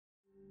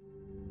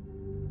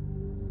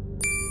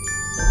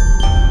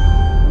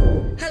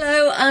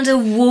And a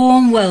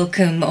warm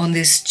welcome on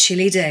this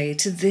chilly day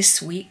to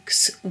this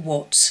week's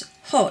What's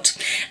Hot.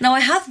 Now, I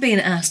have been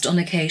asked on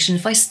occasion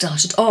if I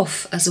started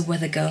off as a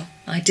weather girl.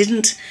 I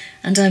didn't,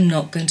 and I'm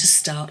not going to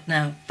start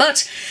now.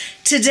 But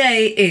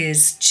today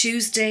is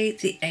Tuesday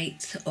the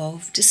 8th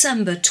of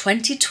December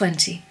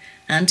 2020,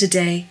 and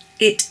today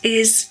it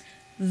is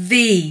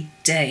V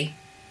Day.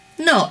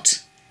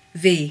 Not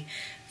V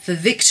for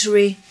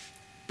victory,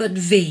 but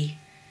V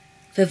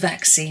for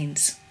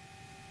vaccines.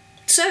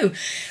 So,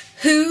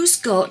 who's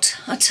got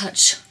a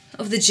touch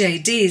of the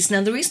JDs?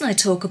 Now, the reason I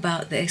talk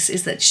about this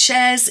is that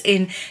shares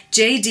in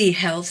JD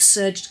Health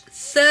surged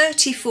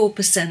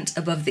 34%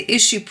 above the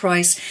issue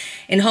price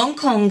in Hong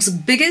Kong's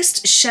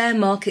biggest share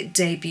market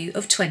debut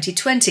of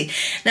 2020.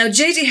 Now,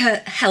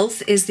 JD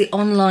Health is the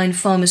online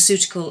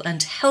pharmaceutical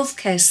and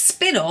healthcare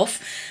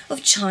spin-off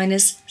of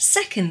China's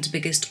second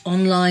biggest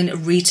online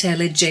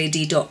retailer,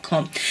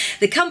 JD.com.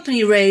 The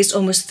company raised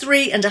almost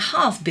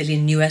 $3.5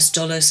 billion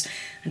US,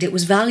 and it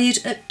was valued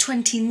at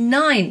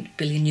 $29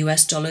 billion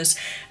US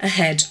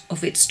ahead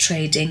of its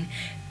trading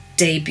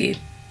debut.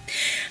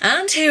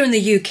 And here in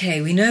the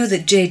UK, we know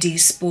that JD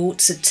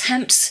Sports'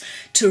 attempts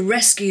to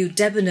rescue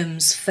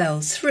Debenhams fell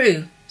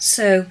through.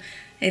 So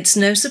it's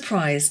no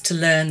surprise to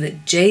learn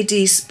that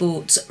JD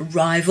Sports'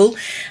 rival,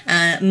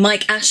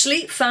 Mike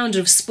Ashley, founder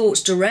of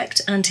Sports Direct,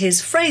 and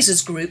his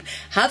Frasers Group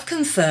have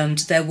confirmed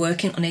they're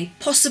working on a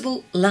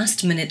possible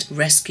last-minute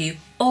rescue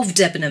of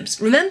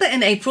Debenhams. Remember,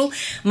 in April,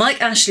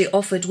 Mike Ashley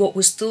offered what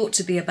was thought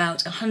to be about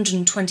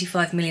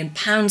 £125 million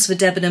for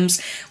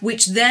Debenhams,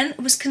 which then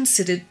was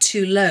considered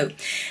too low.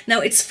 Now,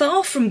 it's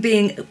far from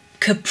being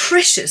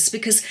capricious,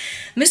 because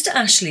Mr.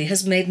 Ashley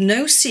has made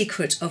no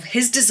secret of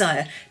his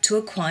desire to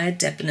acquire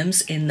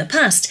Debenhams in the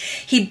past.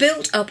 He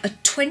built up a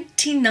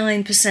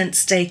 29%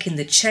 stake in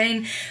the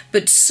chain,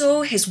 but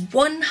saw his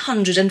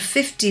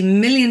 £150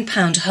 million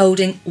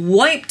holding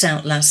wiped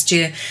out last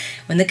year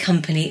when the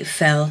company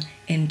fell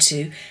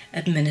into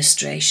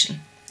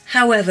administration.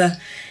 However,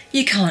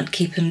 you can't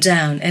keep him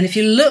down, and if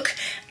you look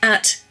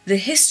at the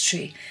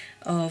history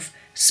of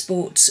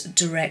Sports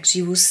Direct,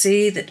 you will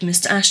see that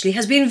Mr. Ashley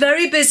has been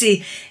very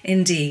busy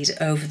indeed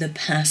over the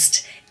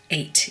past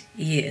 8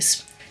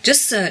 years.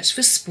 Just search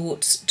for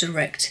Sports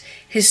Direct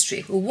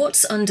history. Well,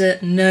 what's under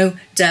no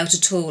doubt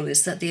at all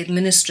is that the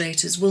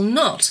administrators will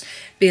not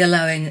be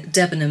allowing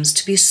Debenhams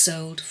to be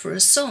sold for a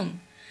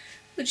song.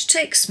 Which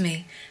takes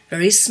me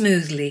very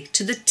smoothly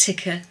to the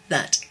ticker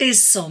that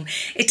is Song.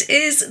 It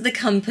is the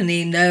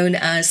company known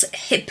as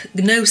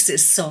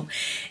Hypnosis Song.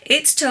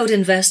 It's told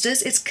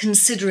investors it's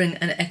considering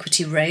an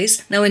equity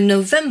raise. Now, in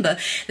November,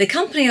 the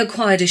company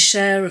acquired a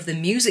share of the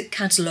music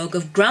catalogue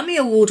of Grammy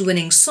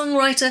Award-winning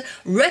songwriter,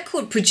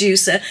 record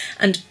producer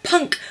and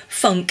punk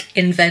funk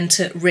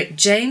inventor Rick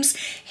James.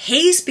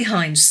 He's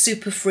behind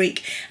Super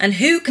Freak, and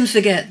who can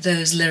forget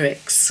those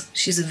lyrics?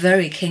 She's a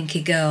very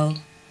kinky girl.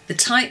 The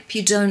type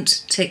you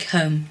don't take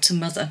home to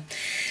mother.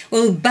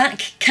 Well,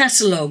 back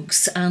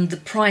catalogues and the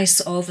price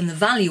of and the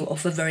value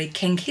of are very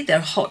kinky. They're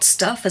hot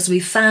stuff, as we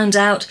found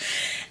out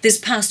this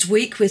past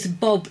week with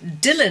Bob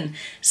Dylan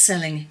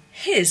selling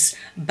his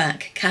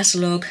back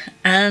catalogue.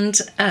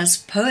 And as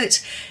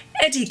poet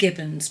Eddie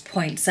Gibbons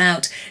points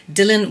out,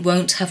 Dylan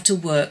won't have to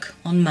work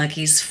on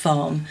Maggie's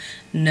farm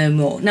no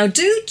more. Now,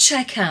 do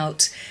check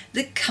out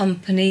the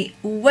company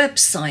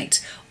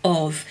website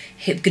of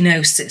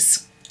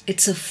Hypnosis.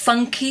 It's a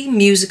funky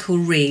musical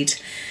read,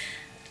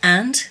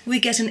 and we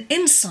get an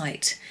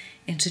insight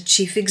into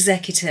Chief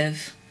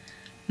Executive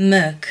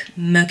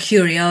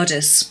Mercury.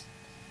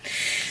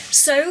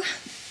 So,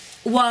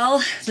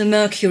 while the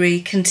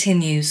mercury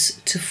continues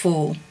to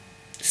fall,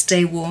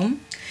 stay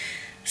warm,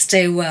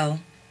 stay well,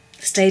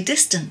 stay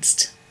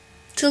distanced.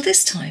 Till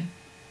this time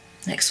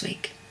next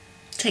week.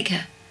 Take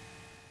care.